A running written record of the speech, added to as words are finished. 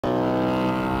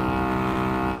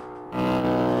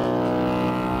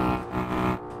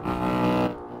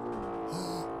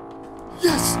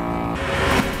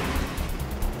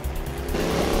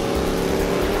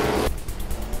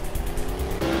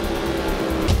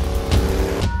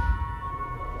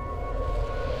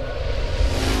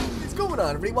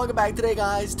on, everybody? Welcome back today,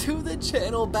 guys, to the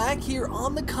channel. Back here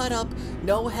on the Cut Up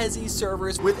No Hesi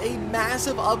servers with a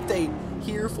massive update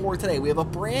here for today. We have a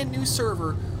brand new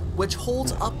server which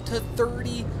holds up to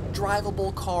 30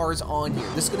 drivable cars on here.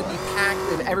 This is going to be packed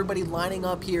with everybody lining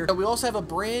up here. We also have a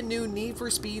brand new Need for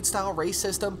Speed style race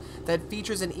system that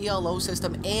features an ELO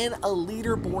system and a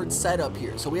leaderboard setup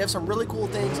here. So we have some really cool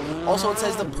things. Also, it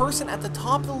says the person at the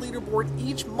top of the leaderboard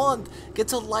each month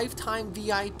gets a lifetime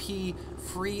VIP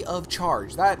free of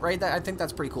charge. I think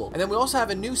that's pretty cool. And then we also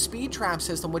have a new speed trap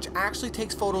system which actually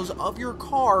takes photos of your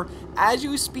car as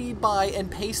you speed by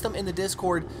and paste them in the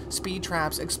Discord speed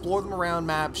traps, explore them around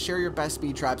maps, share your best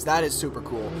speed traps. That is super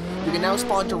cool. You can now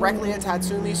spawn directly at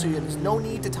Tatsumi, so there's no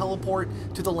need to teleport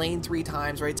to the lane 3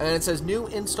 times, right? And it says new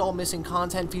install missing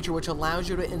content feature, which allows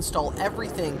you to install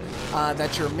everything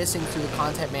that you're missing through the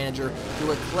content manager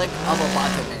through a click of a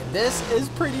button, man. This is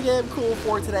pretty damn cool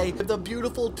for today. The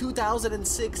beautiful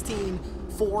 2016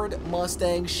 Ford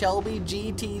Mustang Shelby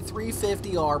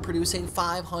GT350R producing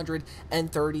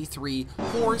 533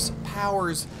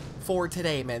 horsepower for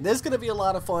today, man. This is going to be a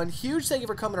lot of fun. Huge thank you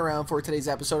for coming around for today's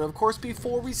episode. Of course,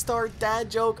 before we start,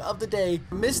 dad joke of the day.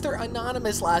 Mr.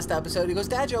 Anonymous last episode, he goes,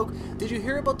 dad joke, did you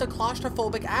hear about the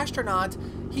claustrophobic astronaut?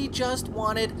 He just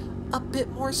wanted a bit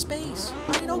more space.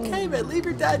 I mean, okay, man, leave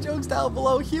your dad jokes down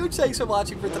below. Huge thanks for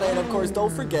watching for today, and of course,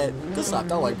 don't forget to slap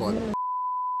that like button.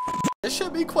 This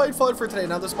should be quite fun for today.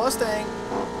 Now, this Mustang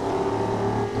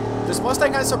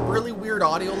has some really weird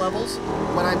audio levels.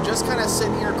 When I'm just kind of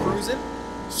sitting here cruising,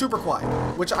 super quiet,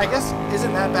 which I guess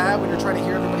isn't that bad when you're trying to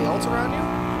hear everybody else around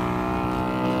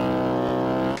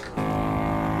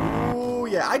you. Ooh,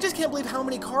 yeah, I just can't believe how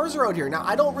many cars are out here. Now,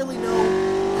 I don't really know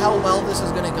how well this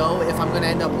is going to go, if I'm going to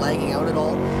end up lagging out at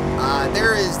all.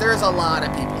 There's a lot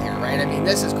of people here, right? I mean,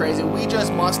 this is crazy. We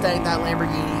just Mustanged that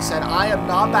Lamborghini. He said, I am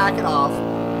not backing off.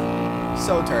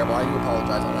 So terrible. I do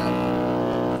apologize on that.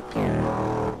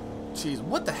 Jeez,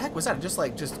 what the heck was that?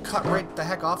 Just cut right the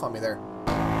heck off on me there.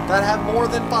 That had more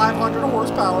than 500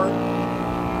 horsepower.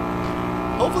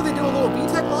 Hopefully they do a little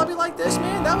VTEC lobby like this,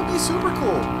 man. That would be super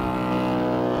cool.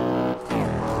 I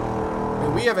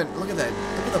mean, we haven't, look at that.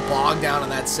 Look at the bog down on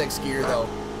that 6th gear, though.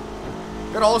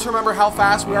 Gotta also remember how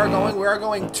fast we are going. We are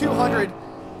going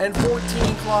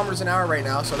 214 kilometers an hour right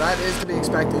now, so that is to be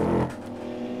expected.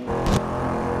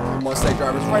 The Mustang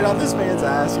driver's right on this man's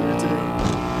ass here, too.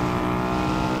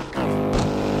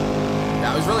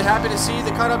 I was really happy to see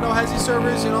the Cut Up No Hesi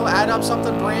servers, add up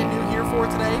something brand new here for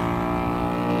today.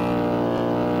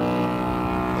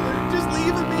 They're just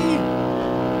leaving me.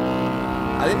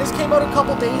 I think this came out a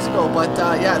couple days ago, but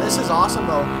yeah, this is awesome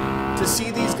though to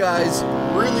see these guys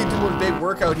really doing big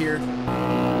work out here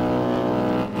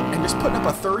and just putting up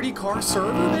a 30-car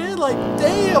server, man. Like,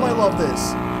 damn, I love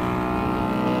this.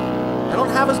 I don't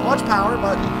have as much power,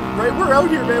 but right, we're out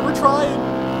here, man. We're trying.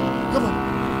 Come on,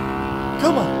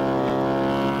 come on.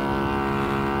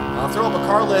 I'll throw up a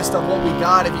car list of what we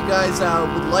got. If you guys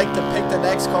would like to pick the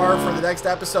next car for the next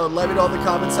episode, let me know in the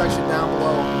comment section down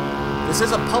below. This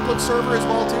is a public server as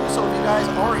well, too, so if you guys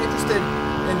are interested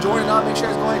in joining up, make sure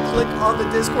you guys go ahead and click on the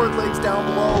Discord links down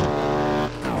below.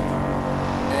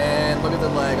 And look at the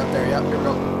lag up there. Yep, here we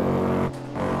go.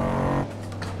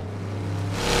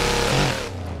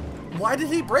 Why did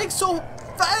he brake so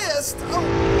fast? Oh,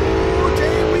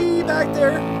 Jay-Wee back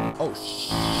there. Oh,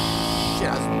 shit.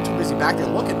 I was too busy back there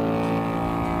looking.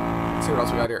 Let's see what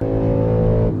else we got here.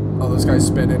 Oh, this guy's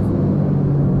spinning.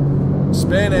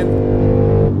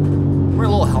 Spinning. We're a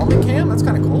little helmet cam. That's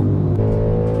kind of cool.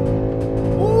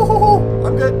 Ooh,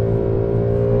 I'm good.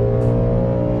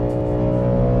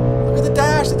 Look at the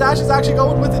dash. The dash is actually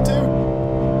going with it too.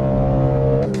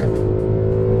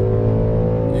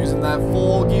 Using that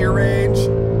full gear range.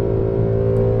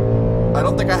 I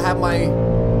don't think I have my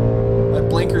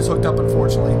blinkers hooked up,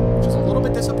 unfortunately, which is a little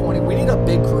bit disappointing. We need a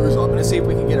big cruise. I'm going to see if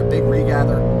we can get a big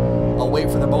regather. I'll wait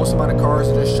for the most amount of cars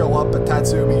to just show up at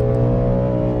Tatsumi.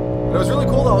 But it was really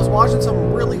cool, though. I was watching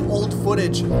some really old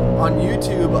footage on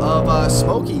YouTube of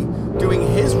Smokey doing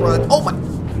his run. Oh, my.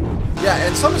 Yeah,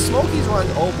 and some of Smokey's runs.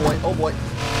 Oh, boy. Oh, boy.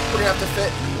 We're going to have to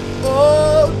fit.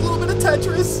 Oh, a little bit of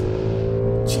Tetris.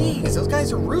 Jeez, those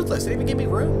guys are ruthless. They didn't even give me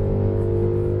room.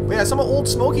 But yeah, some of old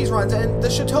Smokey's runs, and the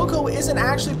Shotoko isn't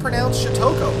actually pronounced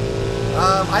Shotoko.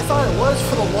 I thought it was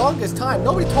for the longest time.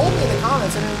 Nobody told me in the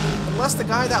comments, and unless the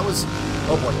guy that was...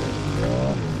 Oh, boy.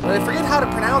 I forget how to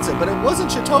pronounce it, but it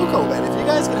wasn't Shotoko, man. If you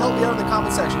guys can help me out in the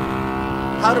comment section,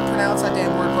 how to pronounce that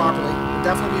damn word properly, would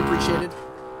definitely be appreciated.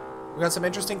 We got some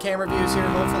interesting camera views here,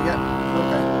 hopefully. Yeah,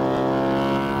 okay.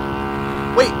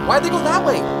 Wait, why'd they go that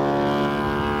way?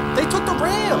 They took the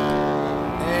ramp!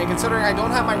 And considering I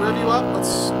don't have my review up,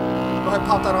 let's Go ahead and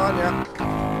pop that on, yeah.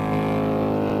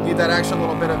 Need that extra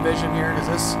little bit of vision here because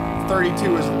this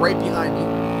 32 is right behind me.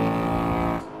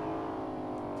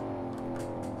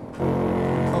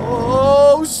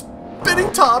 Oh,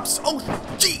 spinning tops. Oh,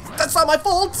 geez, that's not my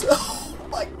fault. Oh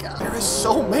my God. There is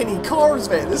so many cars,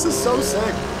 man. This is so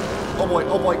sick. Oh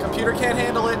boy, computer can't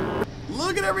handle it.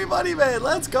 Look at everybody, man.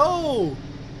 Let's go.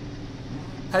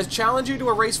 Has challenged you to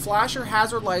erase flasher,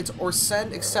 hazard lights, or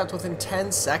send accept within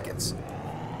 10 seconds.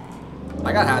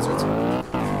 I got hazards.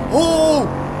 Oh!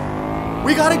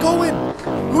 We got it going!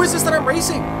 Who is this that I'm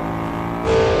racing?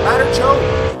 Matter Joe.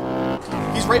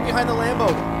 He's right behind the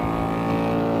Lambo.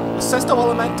 The Sesto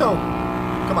Elemento.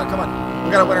 Come on, come on.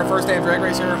 We gotta win our first damn drag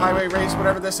race here, highway race,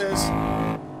 whatever this is.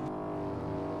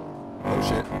 Oh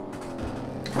shit.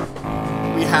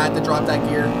 We had to drop that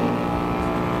gear.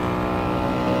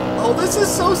 Oh, this is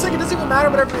so sick. It doesn't even matter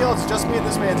about everybody else. It's just me and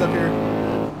this man's up here.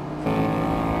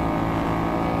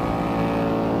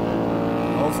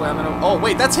 Hopefully I'm gonna... Oh,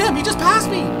 wait, that's him. He just passed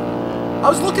me. I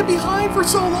was looking behind for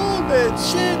so long, man.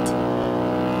 Shit.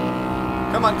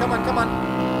 Come on, come on, come on.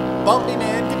 Bump me,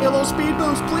 man. Give me a little speed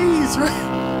boost, please.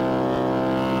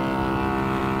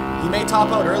 He may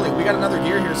top out early. We got another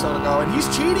gear here so to go, and he's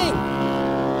cheating.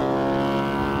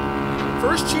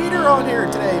 First cheater on here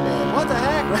today, man. What the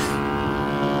heck?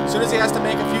 As soon as he has to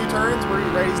make a few turns, we're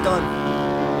ready, he's done.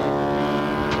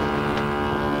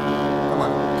 Come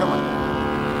on, come on.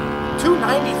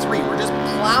 293, we're just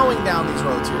plowing down these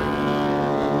roads here.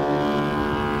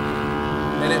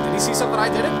 Minute, did he see something I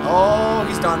didn't? Oh,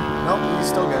 he's done. Nope, he's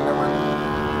still good, never mind.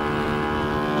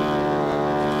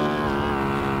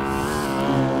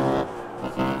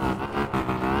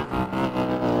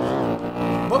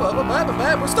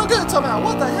 We're still good somehow,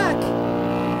 what the heck?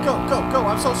 Go, go, go.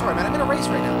 I'm so sorry, man. I'm in a race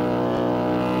right now.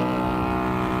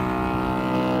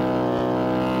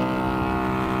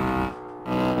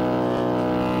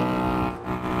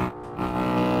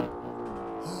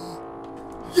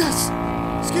 Yes!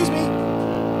 Excuse me.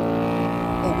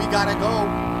 Oh, we gotta go.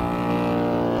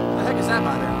 What the heck is that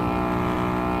by there?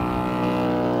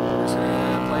 We're just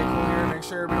gonna play cool here, make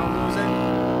sure we don't lose it.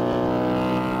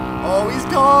 Oh, he's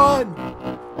gone!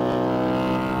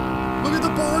 Look at the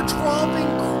bar dropping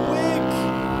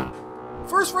quick.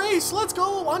 First race, let's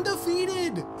go,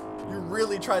 undefeated. You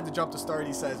really tried to jump to start,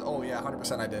 he says. Oh yeah,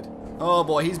 100% I did. Oh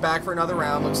boy, he's back for another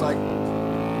round, looks like.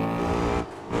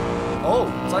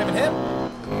 Oh, it's not even him.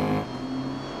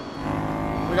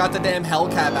 We got the damn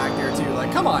Hellcat back there too,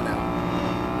 like come on now.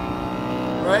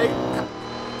 Right?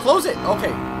 Close it,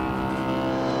 okay.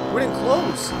 We didn't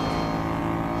close.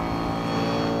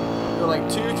 You're like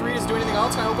 2, 3, does it do anything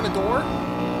else? Can I open a door?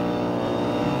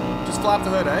 Just flap the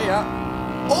hood, eh? Yeah.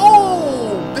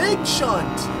 Oh! Big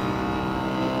shunt!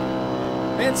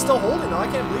 Man, still holding though. I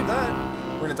can't believe that.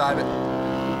 We're gonna dive it.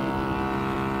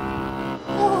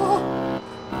 Oh!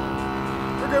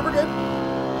 We're good, we're good.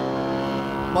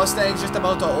 Mustang's just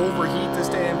about to overheat this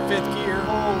damn 5th gear.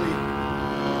 Holy.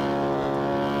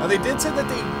 Now, they did say that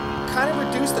they kind of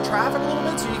reduced the traffic a little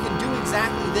bit so you can do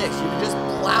exactly this. You can just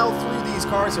plow through these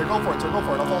cars here. Go for it, sir. Go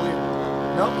for it. I'll follow you.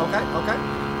 No? Okay, okay.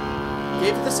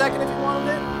 Gave it the second if you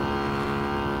wanted it.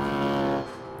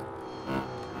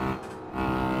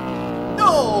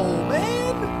 No,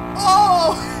 man!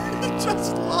 Oh! He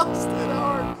just lost it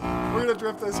hard. We're gonna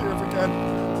drift this here if we can.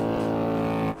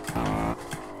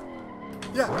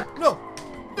 Yeah, no!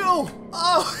 No!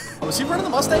 Oh! Was he running the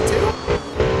Mustang too?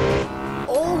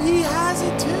 Oh, he has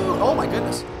it too! Oh my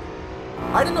goodness.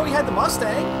 I didn't know he had the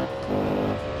Mustang.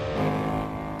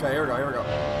 Okay, here we go, here we go.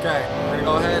 Okay, we're gonna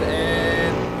go ahead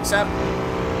and accept.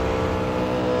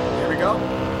 Here we go.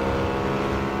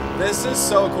 This is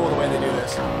so cool the way they do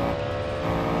this.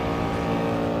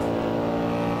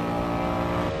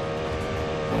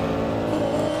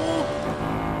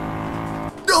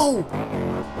 No!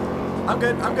 I'm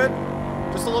good, I'm good.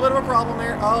 Just a little bit of a problem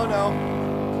there. Oh no.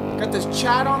 Got this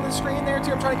chat on the screen there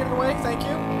too. I'm trying to get it away. Thank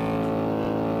you.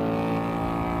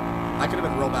 I could have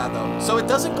been real bad though. So it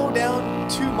doesn't go down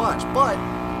too much, but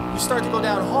you start to go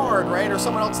down hard, right? Or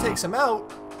someone else takes him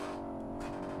out.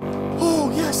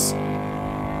 Oh, yes!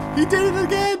 He did it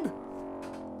again!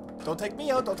 Don't take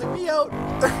me out, don't take me out!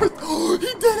 Oh,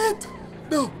 he did it!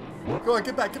 No! Go on,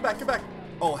 get back, get back, get back!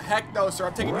 Oh, heck no, sir,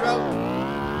 I'm taking you out!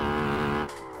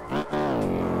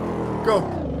 Go!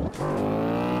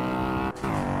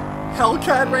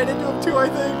 Hellcat ran into him too, I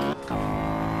think!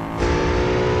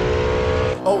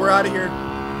 Oh, we're out of here.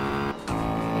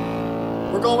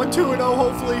 We're going 2-0,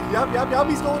 hopefully. Yep,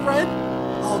 he's going red.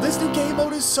 Oh, this new game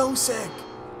mode is so sick.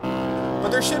 But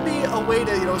there should be a way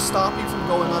to, you know, stop you from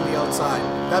going on the outside.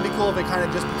 That'd be cool if it kind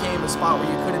of just became a spot where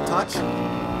you couldn't touch.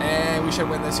 And we should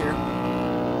win this here.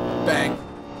 Bang.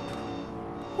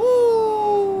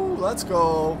 Woo! Let's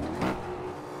go.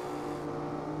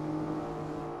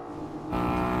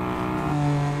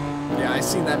 Yeah, I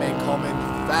seen that man coming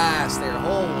fast there.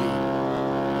 Holy.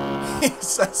 He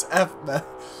says F, man.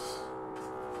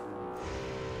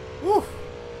 Woo.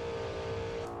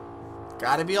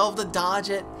 Gotta be able to dodge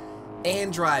it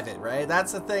and drive it, right?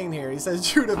 That's the thing here. He says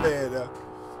shoot a man.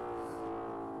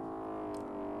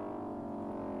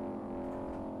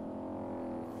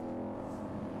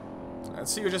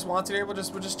 Let's see who just wants it here. We'll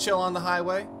just chill on the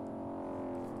highway.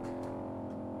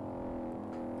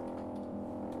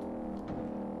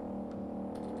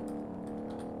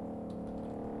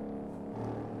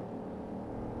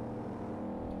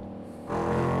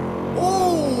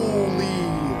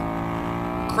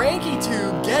 Cranky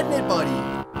tube, getting it, buddy.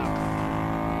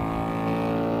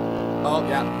 Oh,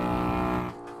 yeah.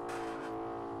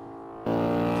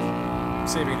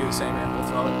 See if we can do the same here. We'll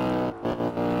throw it.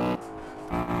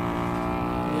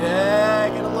 Yeah,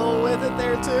 get a little with it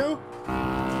there, too.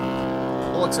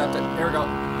 We'll accept it. Here we go.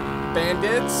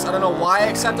 Bandits. I don't know why I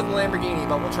accepted the Lamborghini,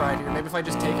 but we'll try it here. Maybe if I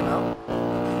just take him out.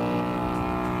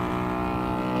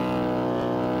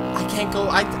 I can't go.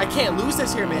 I can't lose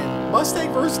this here, man.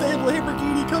 Mustang versus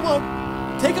Lamborghini. Come on.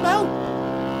 Take him out.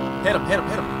 Hit him, hit him,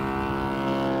 hit him.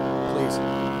 Please.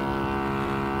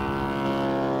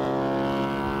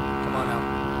 Come on now.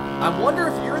 I wonder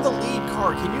if you're the lead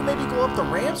car. Can you maybe go up the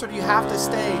ramps, or do you have to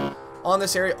stay on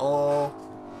this area? Oh.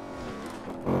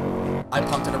 I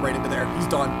pumped him right into there. He's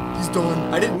done. He's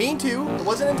done. I didn't mean to. It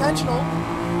wasn't intentional.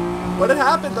 But it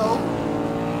happened, though.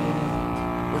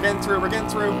 We're getting through. We're getting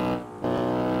through.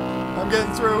 I'm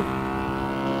getting through.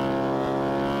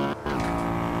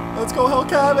 Let's go,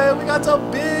 Hellcat, man. We got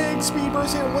some big speed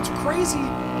bursts here. What's crazy,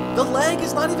 the lag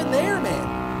is not even there,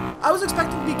 man. I was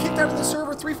expecting to be kicked out of the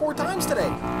server 3-4 times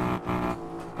today.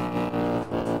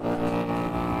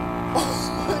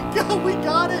 Oh my god, we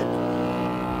got it.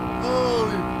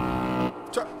 Holy.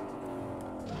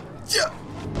 Yeah.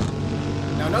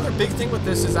 Now, another big thing with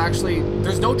this is actually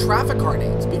there's no traffic car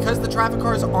names. Because the traffic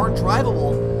cars aren't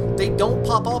drivable, they don't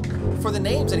pop up for the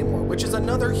names anymore, which is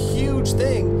another huge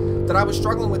thing that I was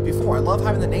struggling with before. I love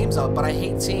having the names up, but I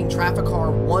hate seeing traffic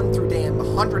car 1 through damn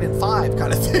 105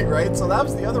 kind of thing, right? So that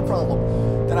was the other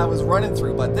problem that I was running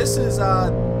through. But this has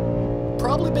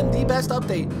probably been the best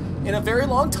update in a very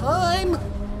long time.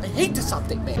 I hate this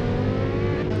update,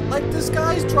 man. Like, this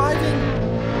guy's driving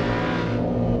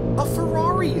a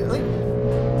Ferrari. Like,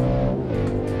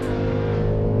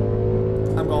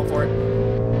 I'm going for it.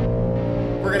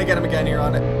 We're gonna get him again here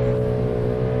on it.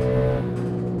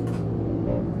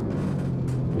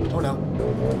 Oh no.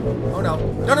 Oh no.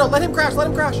 No, no, let him crash, let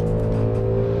him crash.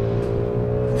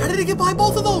 How did he get by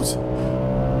both of those?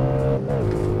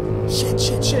 Shit,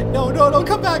 shit, shit. No, no, no,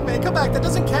 come back, man, come back. That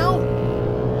doesn't count.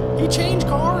 He changed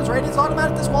cars, right? It's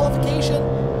automatic disqualification.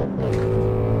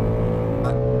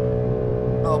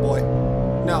 Oh boy.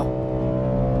 No.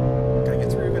 Gotta get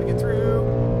through, gotta get through.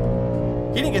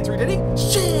 He didn't get through, did he?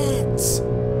 Shit!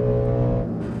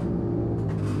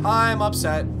 I'm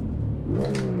upset.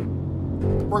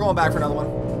 We're going back for another one.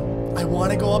 I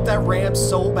want to go up that ramp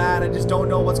so bad. I just don't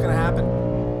know what's going to happen.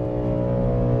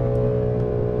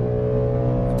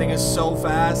 The thing is so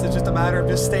fast. It's just a matter of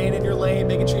just staying in your lane,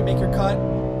 making sure you make your cut.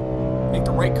 Make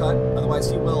the right cut. Otherwise,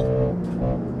 he will.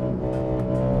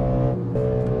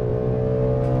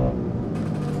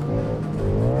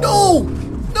 No!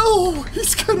 No!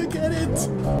 He's going to get it.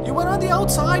 You went on the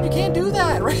outside. You can't do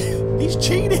that, right? He's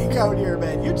cheating out here,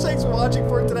 man. Huge thanks for watching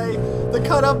for today. The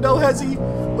cut up, no Hesi,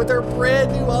 with their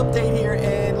brand new update here,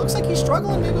 and looks like he's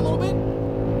struggling maybe a little bit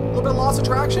of loss of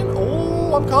traction.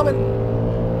 Oh, I'm coming.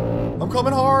 I'm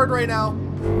coming hard right now.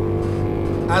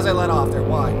 As I let off there,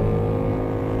 why?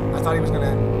 I thought he was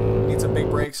gonna need some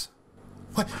big brakes.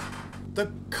 What?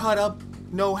 The cut up,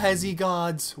 no Hesi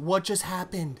gods. What just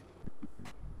happened?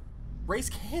 Race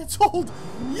canceled.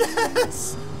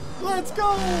 Yes, let's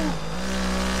go.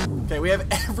 Okay, we have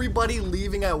everybody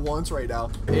leaving at once right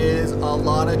now. Is a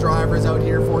lot of drivers out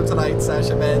here for tonight's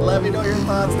session, man. Let me know your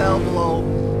thoughts down below.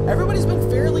 Everybody's been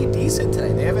fairly decent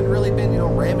today. They haven't really been, you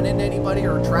know, ramming into anybody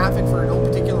or traffic for no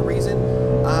particular reason.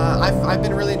 I've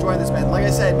been really enjoying this, man. Like I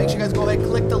said, make sure you guys go ahead and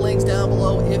click the links down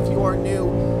below if you are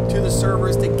new to the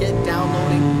servers to get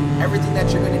downloading everything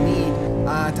that you're going to need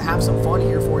to have some fun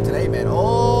here for today, man.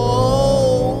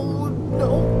 Oh,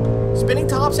 no. Spinning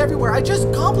tops everywhere. I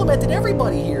just complimented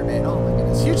everybody here, man. Oh my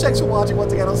goodness. Huge thanks for watching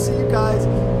once again. I'll see you guys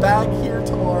back here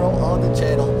tomorrow on the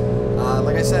channel.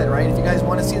 Like I said, right, if you guys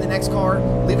want to see the next car,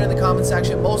 leave it in the comment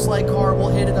section. Most like car, we'll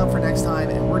hit it up for next time,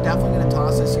 and we're definitely going to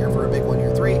toss this here for a big one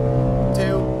here. 3, 2,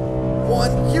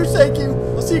 1. Huge thank you.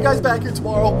 I'll see you guys back here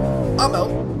tomorrow. I'm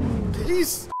out.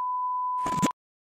 Peace.